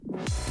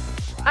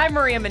I'm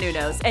Maria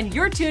Menounos, and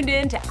you're tuned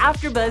in to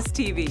AfterBuzz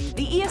TV,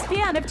 the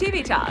ESPN of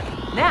TV talk.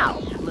 Now,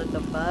 let the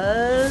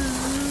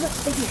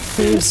buzz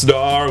begin.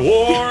 Star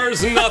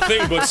Wars,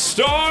 nothing but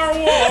Star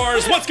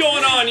Wars. What's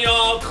going on,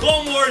 y'all?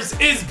 Clone Wars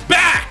is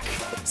back!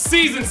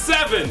 Season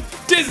 7,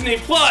 Disney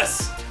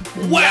Plus.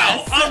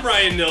 Wow, I'm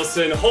Ryan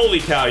Nilsson. Holy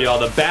cow, y'all.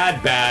 The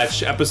Bad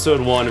Batch, episode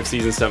 1 of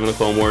season 7 of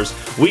Clone Wars.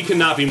 We could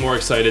not be more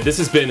excited. This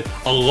has been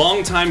a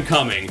long time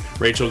coming,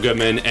 Rachel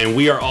Goodman, and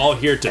we are all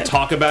here to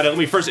talk about it. Let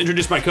me first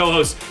introduce my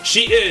co-host.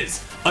 She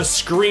is a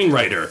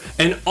screenwriter,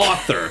 an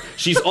author.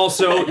 She's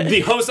also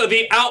the host of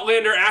the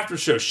Outlander After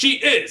Show. She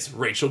is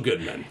Rachel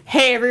Goodman.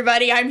 Hey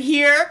everybody, I'm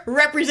here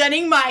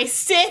representing my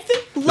Sith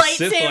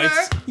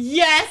lightsaber.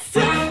 Yes,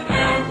 because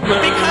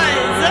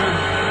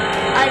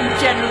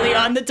I'm generally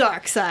on the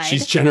dark side.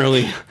 She's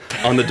generally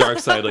on the dark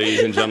side,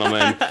 ladies and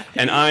gentlemen.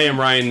 And I am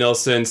Ryan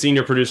Nilsson,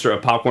 senior producer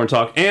of Popcorn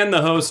Talk and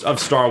the host of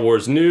Star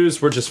Wars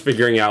News. We're just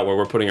figuring out where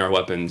we're putting our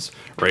weapons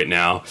right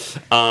now.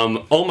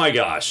 Oh my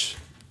gosh.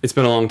 It's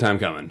been a long time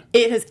coming.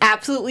 It has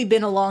absolutely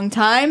been a long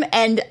time,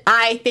 and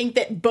I think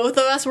that both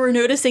of us were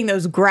noticing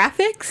those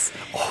graphics.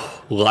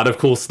 A lot of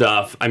cool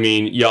stuff. I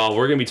mean, y'all,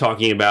 we're going to be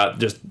talking about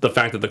just the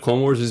fact that the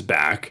Clone Wars is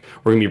back.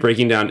 We're going to be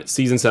breaking down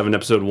Season 7,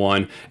 Episode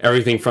 1,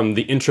 everything from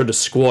the intro to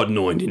Squad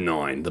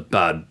 99, the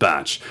Bad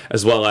Batch,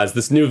 as well as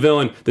this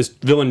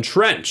villain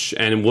Trench,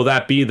 and will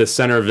that be the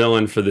center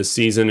villain for this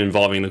season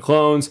involving the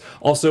clones?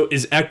 Also,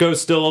 is Echo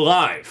still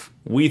alive?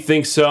 We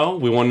think so.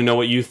 We want to know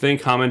what you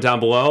think. Comment down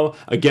below.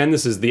 Again,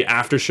 this is the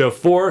after show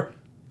for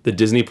the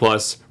Disney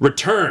Plus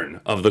return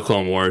of the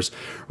Clone Wars.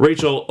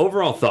 Rachel,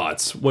 overall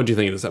thoughts. What do you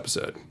think of this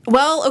episode?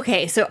 Well,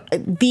 okay, so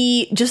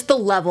the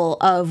level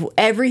of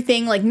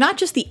everything, like not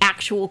just the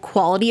actual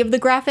quality of the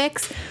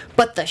graphics,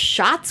 but the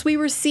shots we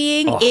were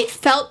seeing, It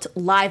felt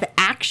live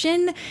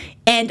action,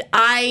 and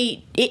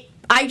I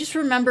just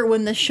remember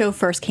when the show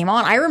first came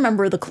on, I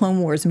remember the Clone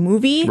Wars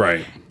movie.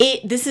 Right.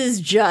 This is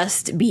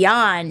just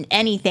beyond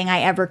anything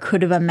I ever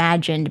could have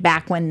imagined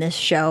back when this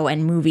show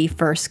and movie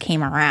first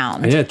came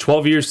around. Yeah,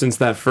 12 years since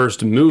that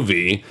first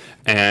movie,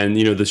 and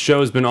the show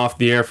has been off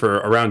the air for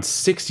around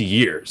 6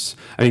 years.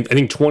 I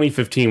think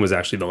 2015 was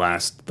actually the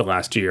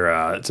last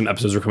year. Some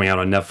episodes were coming out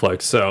on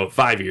Netflix, so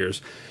 5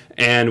 years.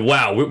 And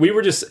wow, we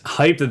were just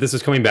hyped that this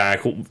was coming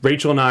back.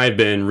 Rachel and I have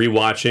been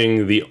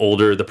rewatching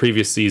the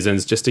previous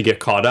seasons just to get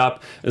caught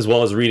up, as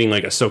well as reading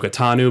like Ahsoka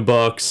Tano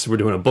books. We're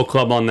doing a book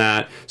club on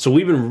that. So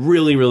we've been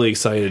really, really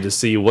excited to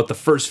see what the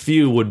first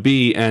few would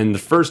be. And the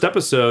first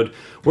episode,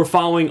 we're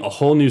following a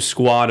whole new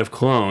squad of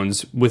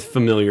clones with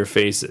familiar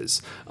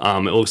faces.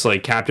 It looks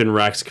like Captain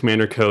Rex,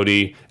 Commander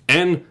Cody,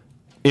 and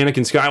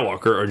Anakin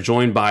Skywalker are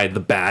joined by the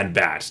Bad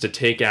Batch to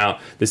take out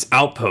this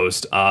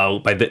outpost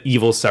by the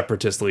evil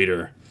separatist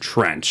leader,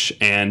 Trench.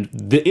 And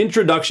the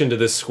introduction to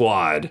this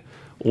squad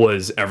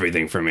was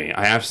everything for me.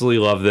 I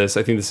absolutely love this.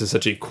 I think this is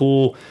such a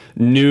cool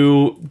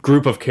new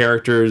group of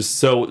characters.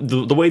 So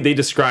the way they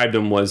described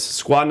them was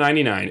Squad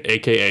 99,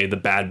 aka the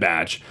Bad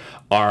Batch,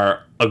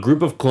 are a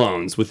group of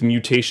clones with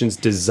mutations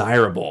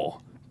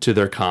desirable to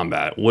their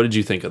combat. What did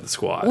you think of the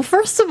squad? Well,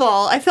 first of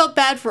all, I felt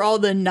bad for all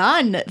the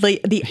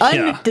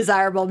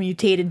undesirable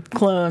mutated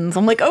clones.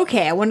 I'm like,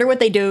 okay, I wonder what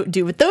they do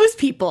with those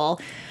people.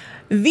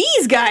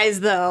 These guys,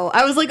 though,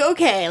 I was like,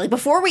 okay, like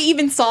before we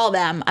even saw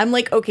them, I'm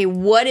like, okay,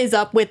 what is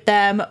up with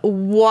them?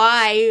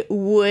 Why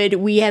would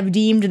we have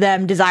deemed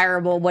them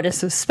desirable? What is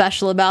so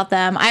special about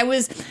them? I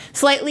was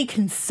slightly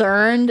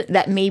concerned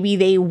that maybe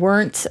they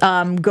weren't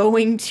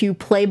going to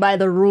play by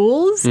the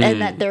rules and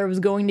that there was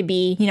going to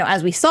be,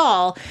 as we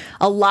saw,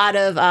 a lot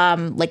of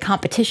like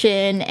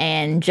competition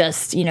and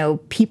just,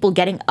 people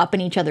getting up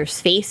in each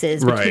other's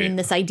faces between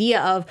this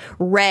idea of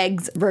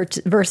Regs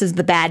versus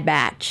the Bad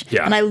Batch.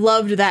 Yeah. And I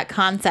loved that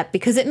concept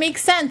because it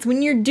makes sense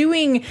when you're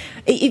doing,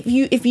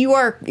 if you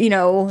are,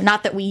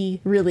 not that we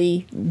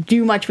really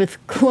do much with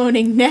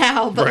cloning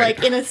now, but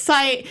like in a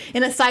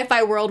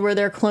sci-fi world where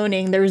they're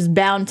cloning, there's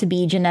bound to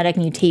be genetic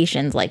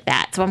mutations like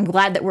that. So I'm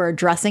glad that we're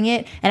addressing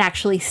it and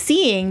actually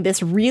seeing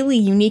this really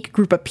unique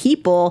group of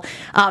people,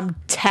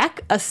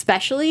 Tech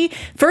especially.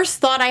 First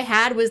thought I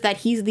had was that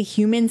he's the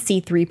human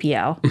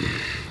C-3PO.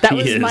 That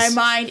was my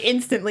mind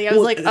instantly. I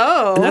was like,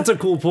 oh. And that's a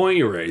cool point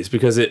you raised,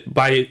 because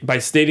by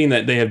stating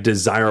that they have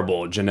desirable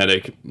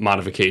genetic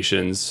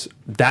modifications,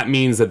 that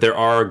means that there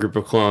are a group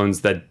of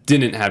clones that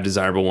didn't have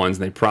desirable ones,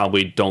 and they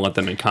probably don't let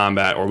them in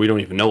combat, or we don't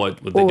even know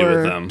what they do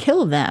with them.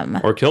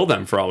 Or kill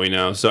them for all we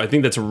know. So I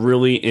think that's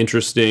really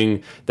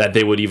interesting that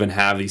they would even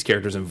have these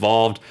characters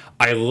involved.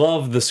 I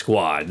love the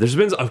squad. There's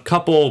been a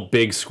couple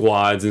big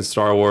squads in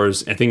Star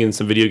Wars. I think in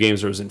some video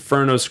games there was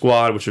Inferno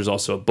Squad, which there's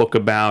also a book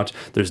about.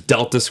 There's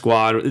Delta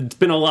Squad. It's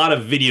been a lot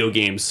of video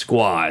game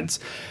squads.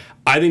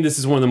 I think this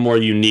is one of the more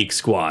unique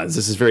squads.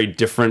 This is very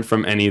different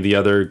from any of the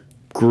other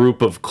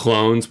group of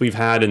clones we've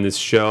had in this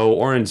show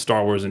or in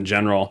Star Wars in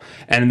general.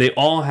 And they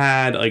all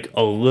had like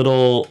a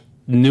little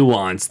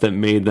nuance that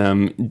made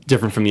them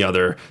different from the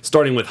other,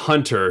 starting with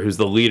Hunter, who's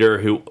the leader,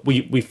 who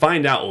we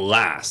find out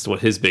last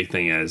what his big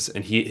thing is,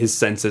 and his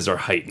senses are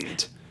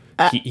heightened.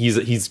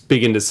 he's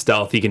big into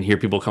stealth. He can hear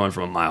people coming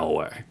from a mile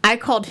away. I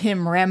called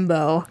him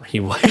Rambo. He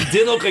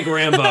did look like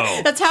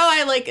Rambo. That's how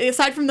I, like,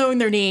 aside from knowing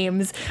their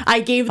names, I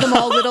gave them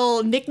all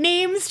little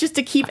nicknames just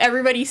to keep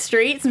everybody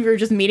straight since we were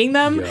just meeting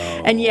them. Yo.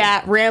 And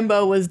yeah,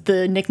 Rambo was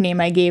the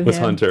nickname I gave Was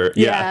him. Hunter.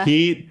 Yeah,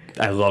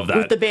 I love that.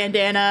 With the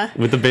bandana.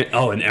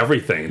 And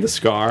everything, the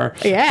scar.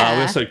 Yeah.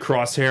 We also had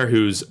Crosshair,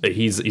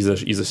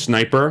 he's a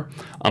sniper,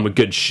 a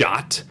good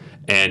shot,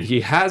 and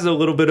he has a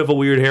little bit of a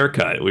weird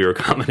haircut. We were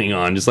commenting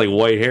on just like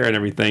white hair and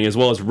everything, as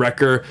well as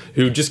Wrecker,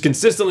 who just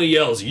consistently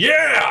yells,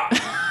 "Yeah,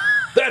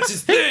 that's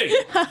his thing,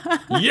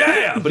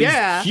 yeah!" But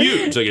he's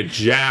huge, like a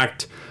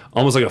jacked,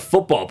 almost like a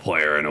football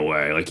player in a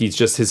way. Like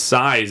his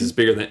size is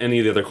bigger than any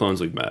of the other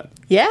clones we've met.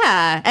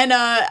 Yeah, and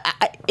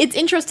it's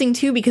interesting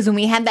too because when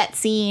we had that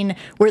scene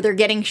where they're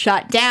getting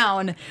shot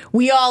down,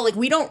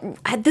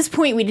 at this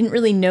point we didn't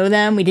really know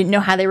them. We didn't know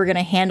how they were going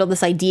to handle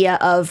this idea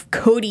of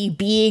Cody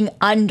being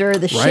under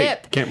the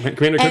ship.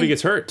 Commander Cody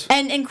gets hurt,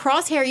 and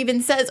Crosshair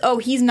even says, "Oh,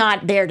 he's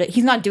not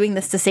not doing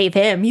this to save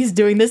him. He's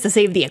doing this to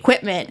save the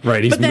equipment."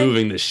 Right, he's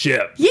moving the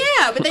ship.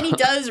 Yeah, but then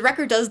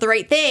Wrecker does the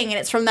right thing, and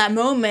it's from that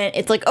moment.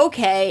 It's like,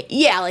 okay,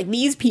 yeah, like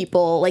these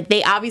people, like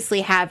they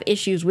obviously have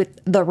issues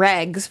with the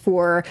regs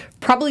for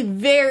probably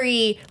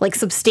very like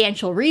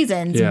substantial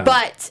reasons,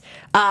 but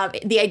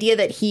the idea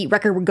that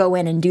Wrecker would go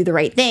in and do the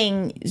right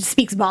thing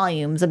speaks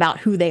volumes about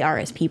who they are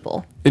as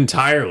people.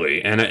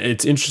 Entirely, and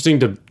it's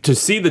interesting to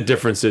see the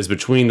differences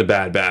between the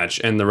Bad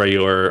Batch and the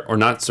regular or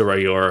not so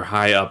regular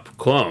high up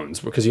clones,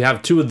 because you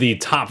have two of the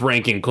top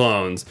ranking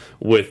clones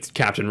with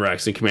Captain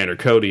Rex and Commander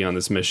Cody on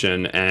this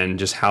mission, and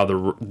just how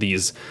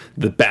the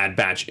Bad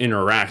Batch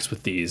interacts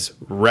with these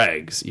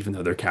regs, even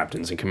though they're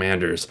captains and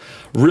commanders.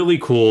 Really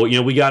cool. You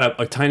know, we got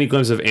a tiny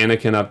glimpse of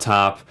Anakin up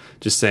top,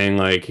 just saying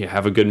like,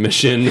 "Have a good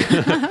mission,"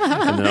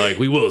 and they're like,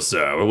 "We will,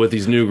 sir." We're with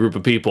these new group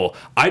of people.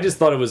 I just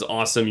thought it was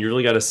awesome. You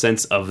really got a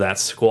sense of that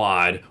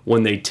squad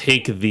when they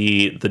take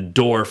the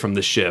door from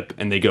the ship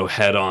and they go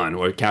head on,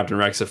 where Captain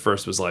Rex at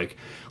first was like,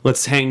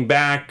 "Let's hang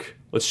back,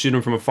 let's shoot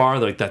him from afar."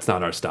 They're like, "That's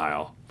not our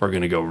style. We're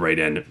gonna go right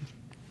in,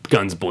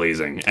 guns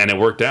blazing," and it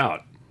worked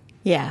out.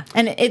 Yeah,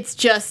 and it's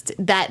just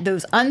that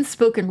those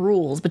unspoken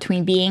rules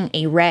between being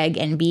a reg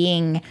and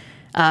being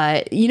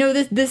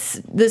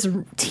this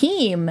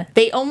team,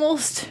 they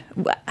almost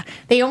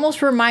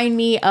remind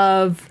me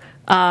of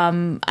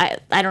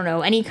I don't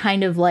know, any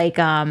kind of like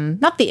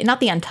not the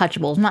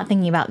Untouchables, I'm not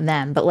thinking about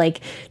them, but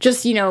like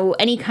just,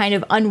 any kind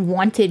of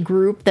unwanted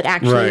group that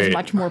actually is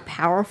much more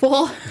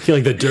powerful. I feel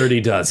like the Dirty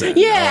Dozen.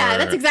 Yeah,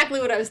 that's exactly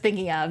what I was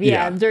thinking of.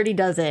 Yeah, Dirty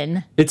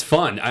Dozen. It's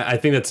fun. I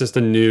think that's just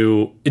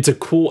it's a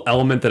cool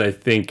element that I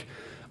think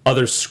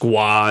other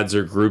squads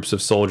or groups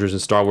of soldiers in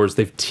Star Wars,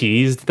 they've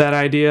teased that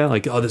idea,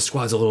 like, oh, this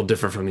squad's a little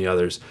different from the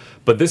others.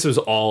 But this was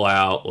all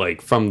out,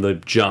 like, from the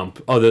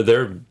jump. Oh,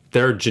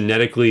 they're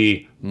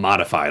genetically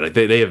modified. Like,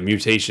 they have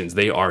mutations.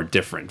 They are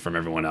different from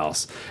everyone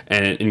else,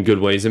 and in good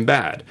ways and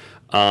bad.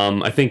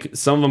 I think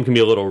some of them can be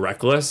a little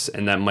reckless,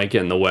 and that might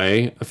get in the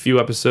way. A few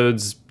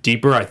episodes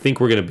deeper, I think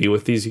we're going to be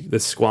with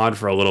this squad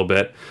for a little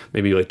bit,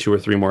 maybe like 2 or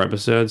 3 more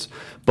episodes.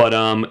 But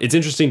it's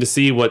interesting to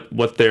see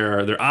what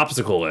their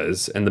obstacle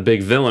is, and the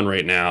big villain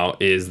right now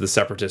is the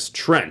Separatist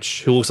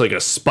Trench, who looks like a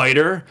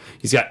spider.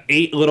 He's got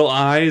 8 little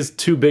eyes,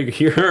 too big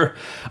here.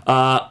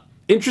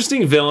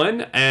 Interesting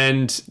villain,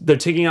 and they're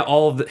taking out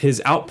all of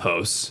his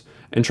outposts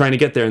and trying to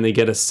get there, and they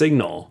get a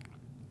signal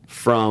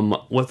from,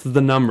 what's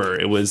the number?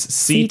 It was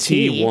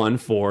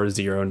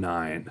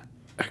CT1409.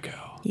 Echo.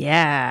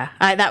 Yeah,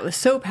 that was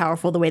so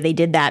powerful the way they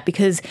did that,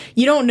 because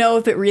you don't know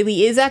if it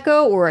really is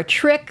Echo or a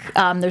trick.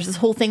 There's this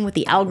whole thing with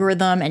the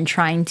algorithm and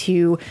trying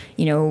to,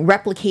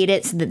 replicate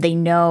it so that they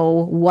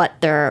know what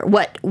their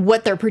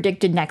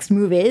predicted next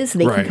move is, so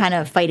they can kind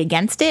of fight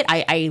against it.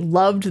 I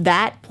loved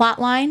that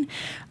plot line.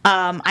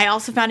 I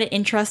also found it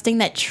interesting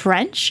that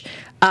Trench,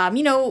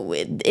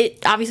 it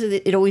obviously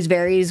it always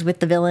varies with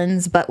the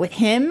villains, but with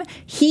him,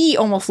 he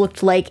almost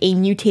looked like a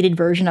mutated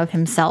version of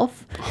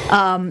himself.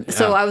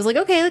 So I was like,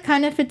 okay, that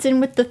kind of fits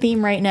in with the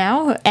theme right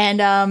now.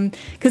 And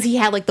because he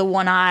had like the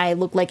one eye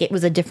looked like it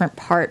was a different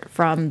part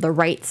from the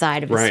right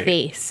side of his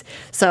face.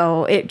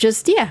 So it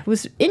just, it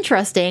was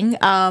interesting.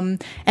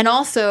 And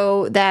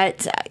also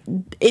that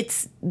the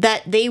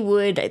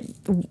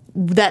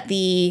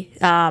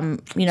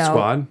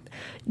Squad?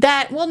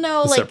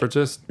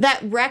 Separatist? That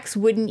Rex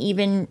wouldn't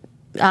even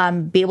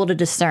be able to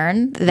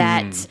discern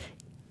that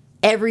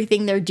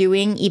everything they're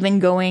doing, even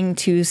going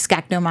to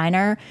Skakno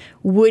Minor,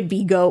 would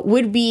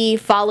be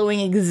following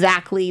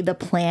exactly the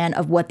plan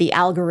of what the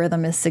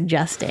algorithm is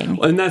suggesting.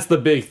 And that's the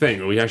big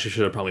thing. We actually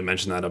should have probably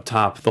mentioned that up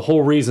top. The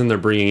whole reason they're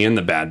bringing in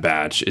the Bad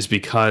Batch is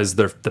because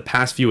the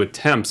past few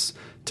attempts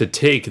to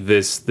take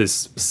this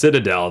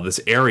citadel,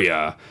 this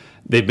area,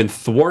 they've been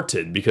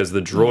thwarted because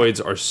the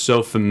droids are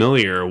so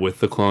familiar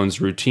with the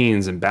clones'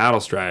 routines and battle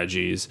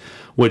strategies,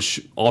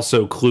 which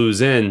also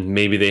clues in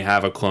maybe they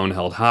have a clone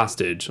held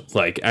hostage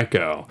like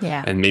Echo.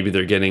 Yeah. And maybe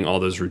they're getting all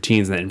those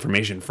routines and that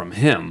information from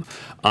him.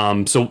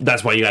 So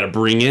that's why you got to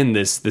bring in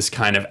this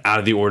kind of out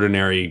of the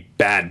ordinary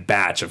bad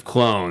batch of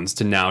clones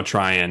to now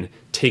try and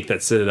take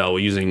that Citadel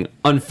using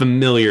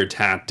unfamiliar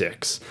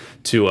tactics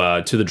to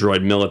the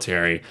droid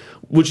military,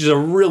 which is a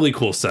really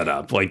cool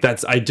setup. Like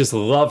I just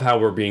love how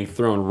we're being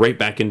thrown right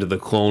back into the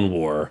Clone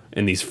War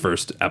in these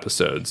first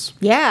episodes.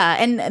 Yeah,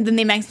 and then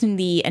they mentioned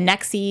the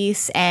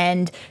Anexis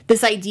and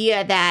this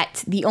idea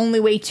that the only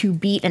way to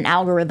beat an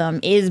algorithm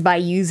is by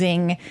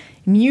using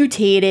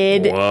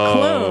mutated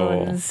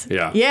clones.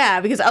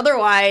 Yeah, because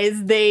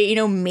otherwise they,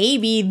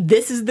 maybe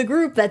this is the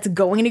group that's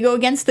going to go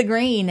against the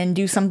grain and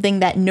do something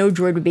that no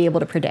droid would be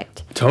able to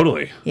predict.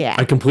 Totally. Yeah.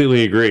 I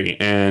completely agree.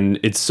 And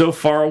it's so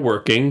far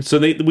working. So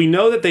we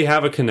know that they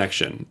have a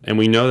connection, and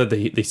we know that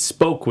they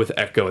spoke with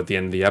Echo at the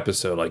end of the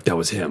episode. Like, that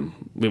was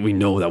him. We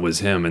know that was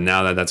him. And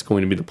now that's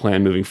going to be the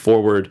plan moving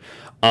forward.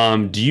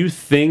 Do you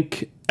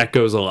think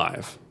Echo's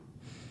alive?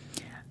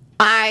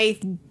 I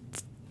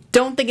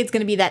don't think it's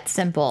going to be that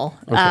simple.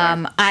 Okay.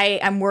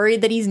 I'm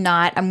worried that he's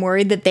not. I'm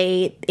worried that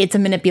it's a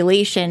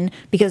manipulation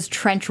because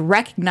Trench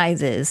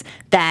recognizes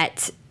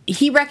that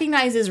he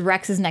recognizes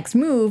Rex's next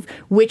move,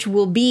 which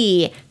will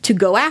be to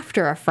go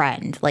after a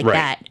friend like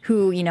that,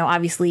 who,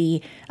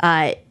 obviously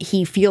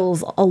he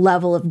feels a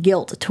level of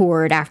guilt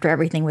toward after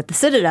everything with the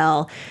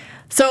Citadel.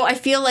 So I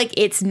feel like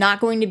it's not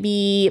going to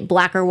be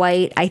black or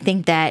white. I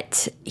think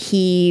that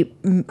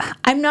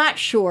I'm not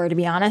sure, to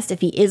be honest, if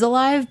he is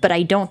alive, but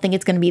I don't think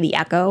it's going to be the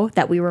Echo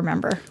that we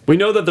remember. We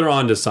know that they're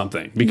onto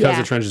something because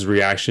of Trench's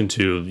reaction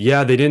to,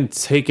 they didn't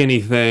take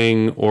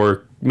anything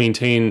or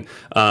maintain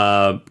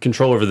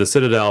control over the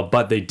Citadel,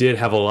 but they did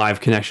have a live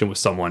connection with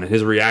someone. And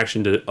his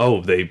reaction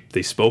to,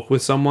 they spoke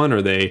with someone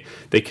or they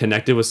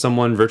connected with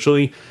someone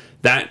virtually,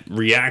 that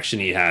reaction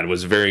he had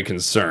was very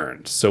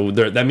concerned. So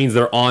that means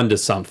they're on to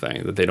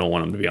something that they don't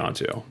want him to be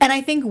onto. And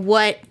I think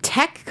what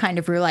Tech kind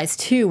of realized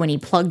too when he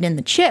plugged in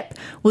the chip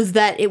was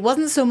that it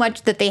wasn't so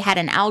much that they had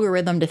an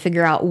algorithm to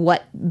figure out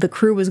what the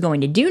crew was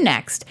going to do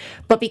next,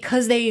 but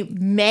because they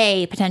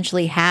may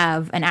potentially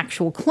have an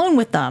actual clone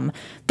with them,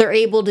 they're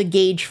able to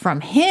gauge from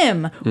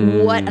him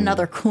what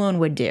another clone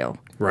would do.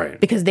 Right.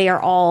 Because they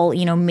are all,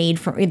 made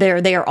from,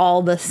 they are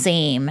all the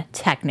same,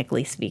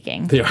 technically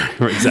speaking. They are,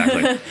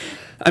 exactly.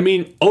 I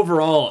mean,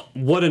 overall,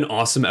 what an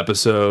awesome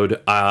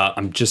episode.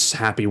 I'm just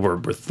happy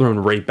we're thrown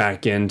right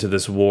back into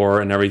this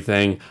war and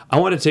everything. I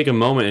want to take a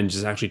moment and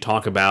just actually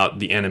talk about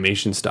the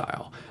animation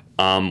style.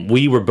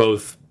 We were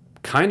both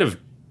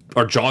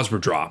our jaws were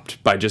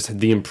dropped by just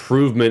the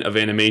improvement of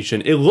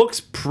animation. It looks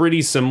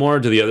pretty similar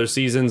to the other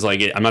seasons.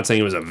 I'm not saying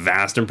it was a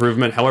vast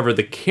improvement. However,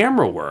 the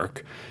camera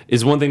work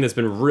is one thing that's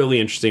been really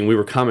interesting. We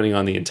were commenting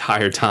on the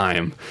entire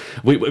time.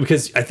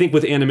 Because I think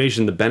with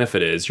animation, the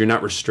benefit is you're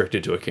not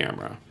restricted to a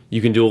camera.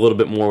 You can do a little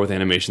bit more with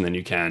animation than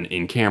you can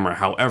in camera.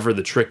 However,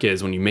 the trick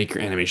is when you make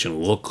your animation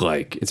look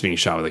like it's being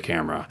shot with a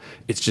camera,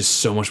 it's just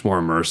so much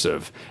more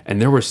immersive. And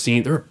there were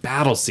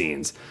battle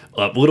scenes,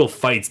 little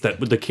fights that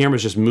with the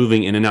camera's just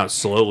moving in and out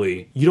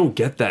slowly. You don't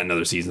get that in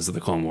other seasons of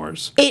the Clone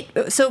Wars.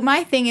 So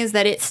my thing is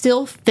that it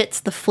still fits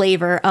the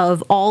flavor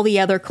of all the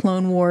other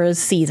Clone Wars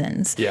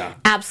seasons. Yeah.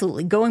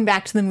 Absolutely. Going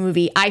back to the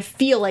movie, I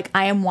feel like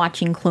I am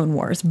watching Clone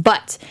Wars.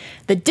 But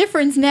the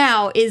difference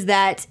now is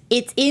that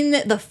it's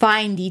in the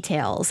fine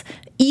details.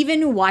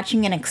 Even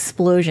watching an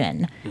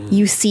explosion,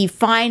 you see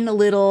fine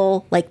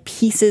little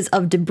pieces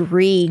of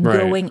debris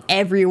going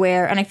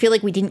everywhere. And I feel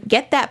like we didn't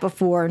get that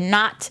before,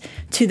 not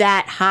to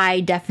that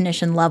high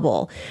definition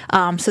level.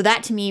 So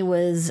that to me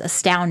was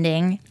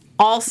astounding.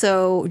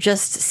 Also,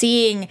 just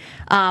seeing,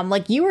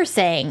 like you were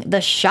saying,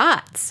 the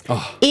shots.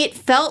 It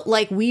felt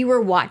like we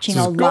were watching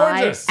a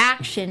live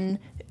action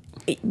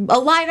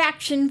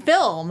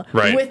film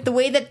with the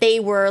way that they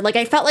were.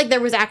 I felt like there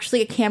was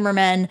actually a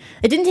cameraman.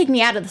 It didn't take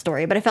me out of the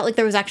story, but I felt like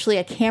there was actually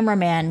a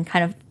cameraman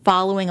kind of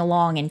following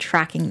along and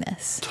tracking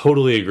this.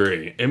 Totally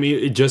agree. I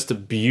mean, just a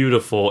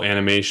beautiful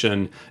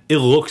animation. It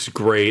looks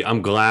great.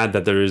 I'm glad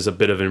that there is a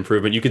bit of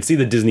improvement. You can see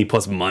the Disney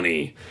Plus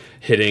money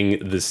hitting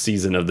this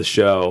season of the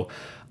show.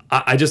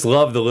 I just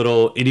love the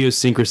little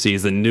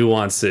idiosyncrasies, the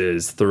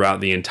nuances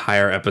throughout the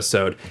entire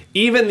episode.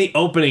 Even the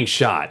opening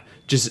shot,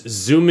 just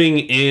zooming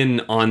in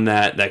on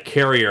that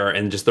carrier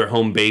and just their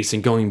home base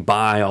and going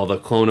by all the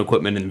clone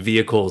equipment and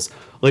vehicles.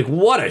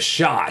 What a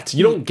shot.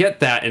 You don't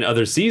get that in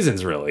other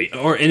seasons, really.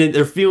 And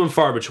they're few and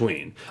far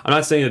between. I'm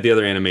not saying that the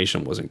other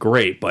animation wasn't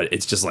great, but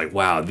it's just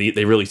wow,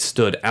 they really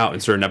stood out in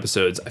certain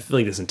episodes. I feel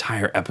like this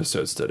entire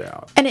episode stood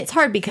out. And it's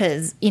hard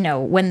because,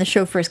 when the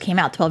show first came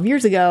out 12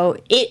 years ago,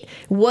 it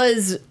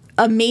was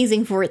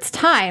amazing for its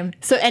time.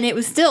 And it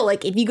was still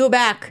if you go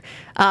back,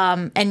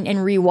 and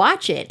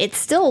rewatch it, it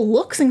still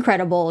looks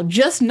incredible,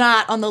 just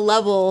not on the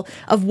level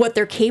of what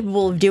they're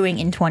capable of doing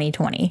in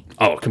 2020.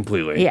 Oh,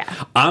 completely. Yeah.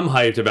 I'm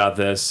hyped about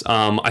this.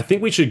 I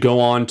think we should go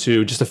on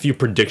to just a few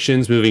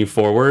predictions moving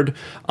forward.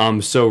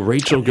 So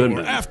Rachel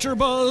Goodman,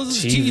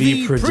 AfterBuzz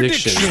TV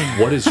prediction.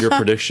 What is your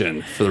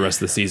prediction for the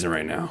rest of the season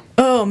right now?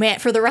 Oh man,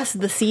 for the rest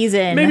of the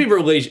season. Maybe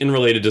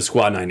related to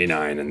Squad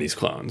 99 and these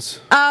clones.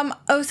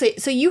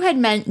 So you had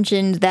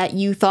mentioned that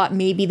you thought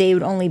maybe they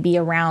would only be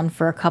around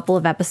for a couple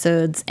of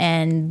episodes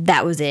and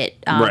that was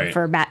it Right.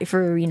 for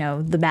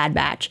the Bad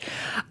Batch.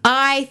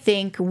 I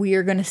think we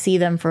are going to see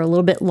them for a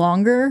little bit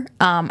longer.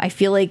 I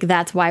feel like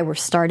that's why we're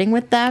starting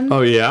with them.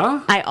 Oh,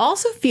 yeah? I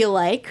also feel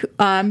like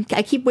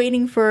I keep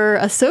waiting for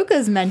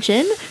Ahsoka's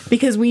mention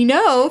because we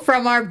know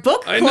from our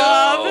book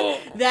club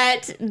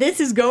that this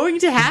is going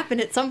to happen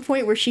at some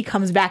point where she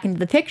comes back into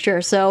the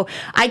picture. So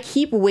I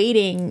keep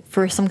waiting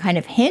for some kind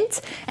of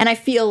hint, and I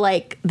feel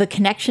like the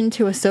connection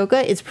to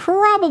Ahsoka is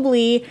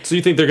probably... So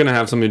you think they're going to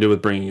have something to do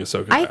with bringing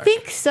Ahsoka back? I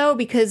think so,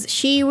 because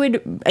she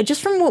would,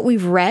 just from what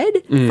we've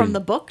read from the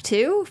book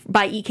too,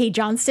 by E.K.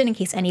 Johnston, in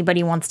case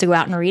anybody wants to go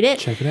out and read it.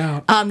 Check it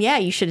out. Yeah,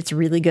 you should. It's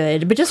really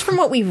good. But just from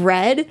what we've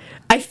read,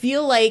 I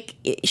feel like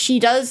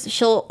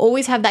she'll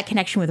always have that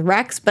connection with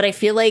Rex, but I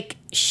feel like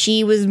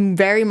she was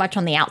very much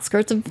on the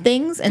outskirts of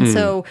things. And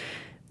so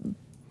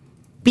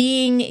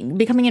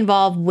becoming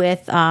involved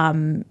with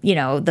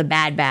the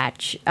Bad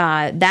Batch,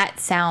 that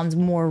sounds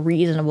more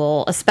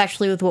reasonable,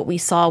 especially with what we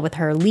saw with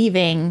her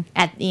leaving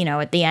at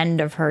the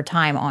end of her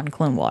time on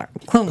Clone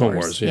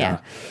Wars.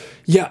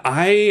 Yeah,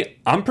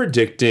 I'm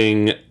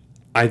predicting.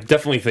 I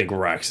definitely think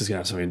Rex is going to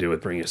have something to do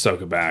with bringing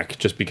Ahsoka back,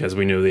 just because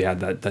we knew they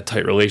had that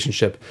tight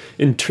relationship.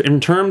 In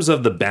terms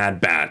of the Bad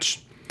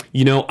Batch,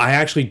 I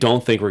actually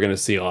don't think we're going to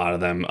see a lot of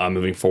them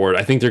moving forward.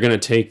 I think they're going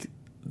to take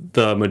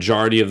the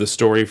majority of the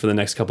story for the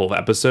next couple of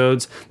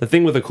episodes. The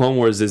thing with the Clone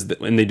Wars is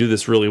that when they do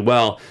this really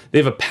well, they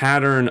have a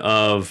pattern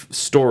of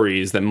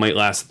stories that might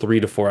last 3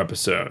 to 4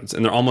 episodes,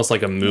 and they're almost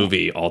like a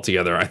movie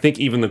altogether. I think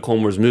even the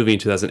Clone Wars movie in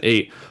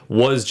 2008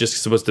 was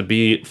just supposed to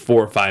be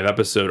 4 or 5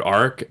 episode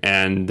arc,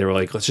 and they were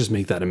like, let's just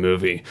make that a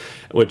movie,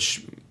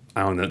 which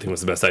I don't think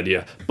was the best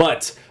idea.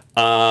 But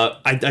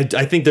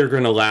I think they're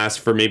going to last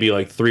for maybe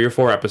like 3 or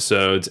 4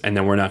 episodes, and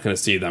then we're not going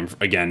to see them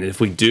again. If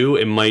we do,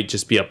 it might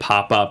just be a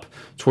pop-up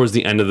towards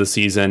the end of the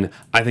season.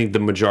 I think the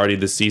majority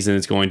of the season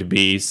is going to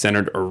be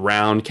centered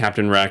around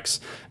Captain Rex,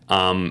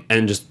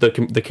 and just the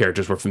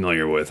characters we're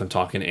familiar with. I'm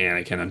talking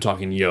Anakin, I'm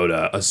talking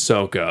Yoda,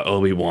 Ahsoka,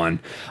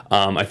 Obi-Wan.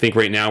 I think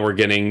right now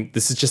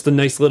this is just a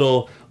nice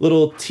little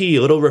tea,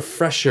 a little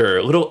refresher,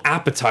 a little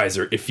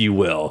appetizer, if you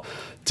will,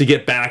 to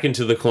get back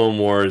into the Clone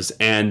Wars,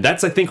 and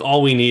that's, I think,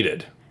 all we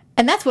needed.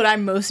 And that's what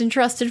I'm most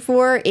interested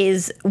for,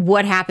 is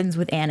what happens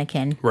with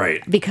Anakin.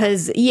 Right.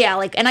 Because,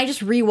 and I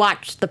just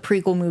rewatched the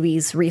prequel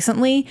movies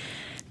recently.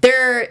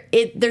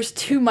 There's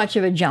too much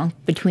of a jump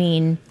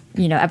between,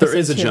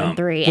 episodes 2 and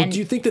 3. Well, do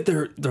you think that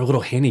they're a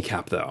little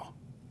handicapped, though?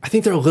 I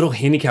think they're a little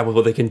handicapped with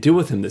what they can do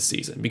with him this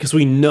season, because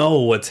we know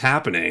what's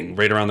happening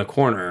right around the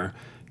corner.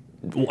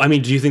 I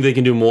mean, do you think they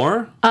can do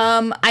more?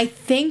 I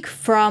think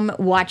from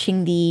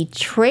watching the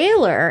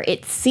trailer,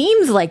 it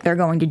seems like they're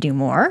going to do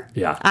more.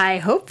 Yeah. I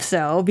hope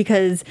so,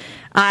 because,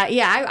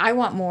 I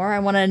want more. I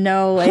want to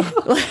know,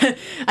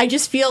 I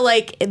just feel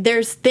like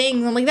there's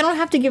things, they don't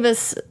have to give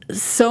us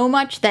so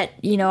much that,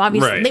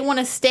 obviously they want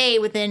to stay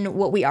within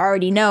what we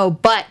already know,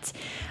 but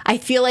I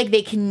feel like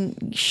they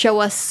can show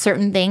us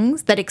certain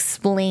things that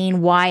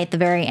explain why at the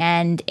very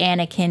end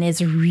Anakin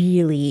is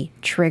really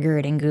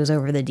triggered and goes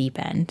over the deep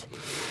end.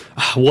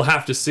 We'll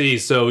have to see.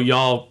 So,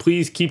 y'all,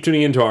 please keep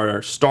tuning into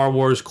our Star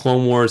Wars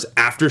Clone Wars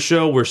after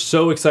show. We're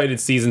so excited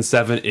Season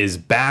 7 is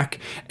back,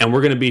 and we're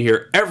going to be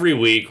here every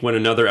week when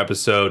another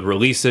episode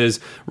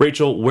releases.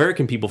 Rachel, where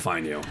can people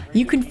find you?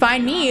 You can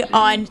find me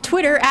on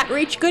Twitter at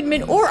Rach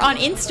Goodman, or on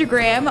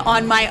Instagram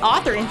on my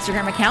author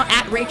Instagram account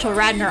at Rachel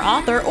Radner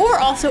Author, or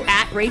also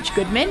at Rach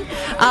Goodman.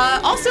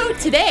 Also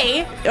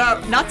today,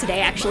 not today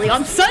actually,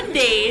 on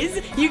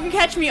Sundays, you can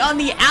catch me on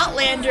the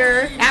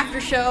Outlander after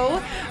show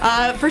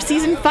for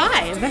Season 5.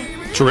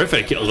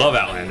 Terrific. Love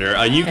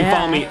Outlander. You can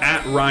follow me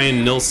at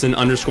Ryan Nilsen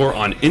 _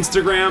 on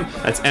Instagram.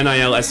 That's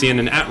NILSEN,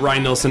 and at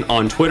Ryan Nilsen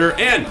on Twitter.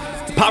 And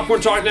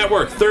Popcorn Talk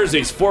Network,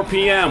 Thursdays, 4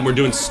 p.m. We're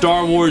doing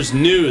Star Wars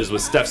news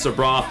with Steph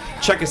Sabra.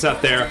 Check us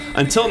out there.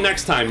 Until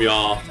next time,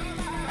 y'all.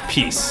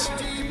 Peace.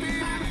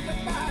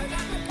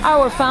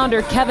 Our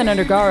founder, Kevin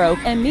Undergaro,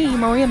 and me,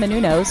 Maria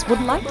Menounos,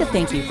 would like to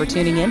thank you for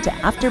tuning in to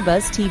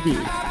AfterBuzz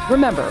TV.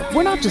 Remember,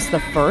 we're not just the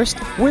first,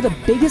 we're the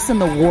biggest in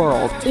the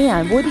world,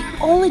 and we're the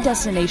only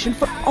destination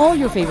for all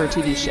your favorite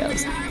TV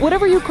shows.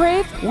 Whatever you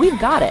crave, we've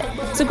got it.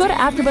 So go to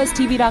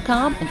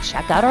AfterBuzzTV.com and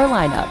check out our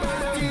lineup.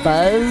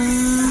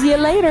 Buzz you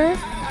later.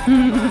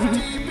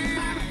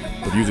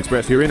 The views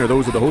expressed herein are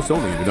those of the hosts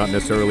only and do not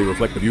necessarily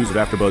reflect the views of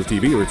AfterBuzz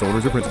TV or its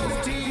owners or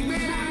principals.